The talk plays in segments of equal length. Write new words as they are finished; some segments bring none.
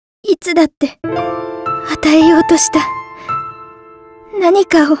つだって与えようとした何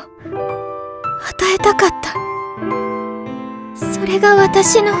かを与えたかった。それが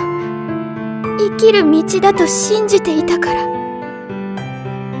私の生きる道だと信じていたから。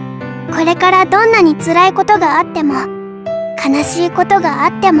これからどんなに辛いことがあっても、悲しいことがあ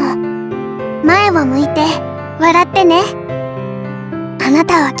っても、前を向いて笑ってね。あな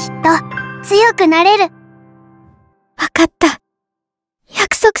たはきっと強くなれる。わかった。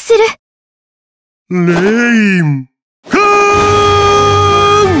約束する。レインカー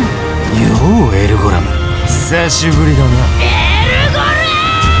ン。ようエルゴラム、久しぶりだな。エルゴラー。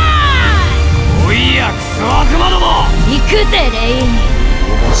おいやクソ悪魔ども、行くぜレイン。面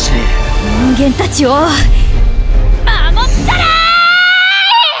白い。人間たちを守ったら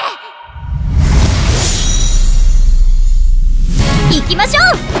ー。行きましょう、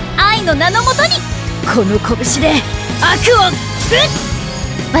愛の名のもとに。この拳で悪をぶつ。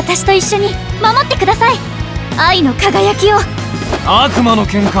私と一緒に守ってください、愛の輝きを。悪魔の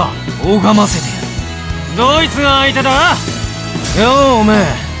喧嘩拝ませてやる。どいつが相手だ。ようおめ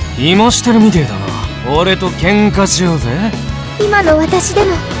え、今してるみてえだな。俺と喧嘩しようぜ。今の私で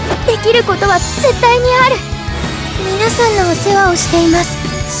もできることは絶対にある。皆さんのお世話をしていま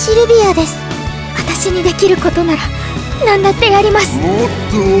すシルビアです。私にできることなら何だってやります。もっ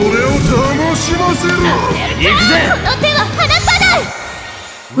と俺を邪魔しませろ。行くぜ。この手は離さない。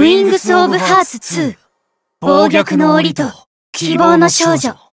ウィングス・オブ・ハーツ2暴虐の檻と希望の少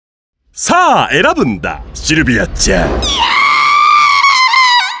女。さあ選ぶんだシルビアちゃん。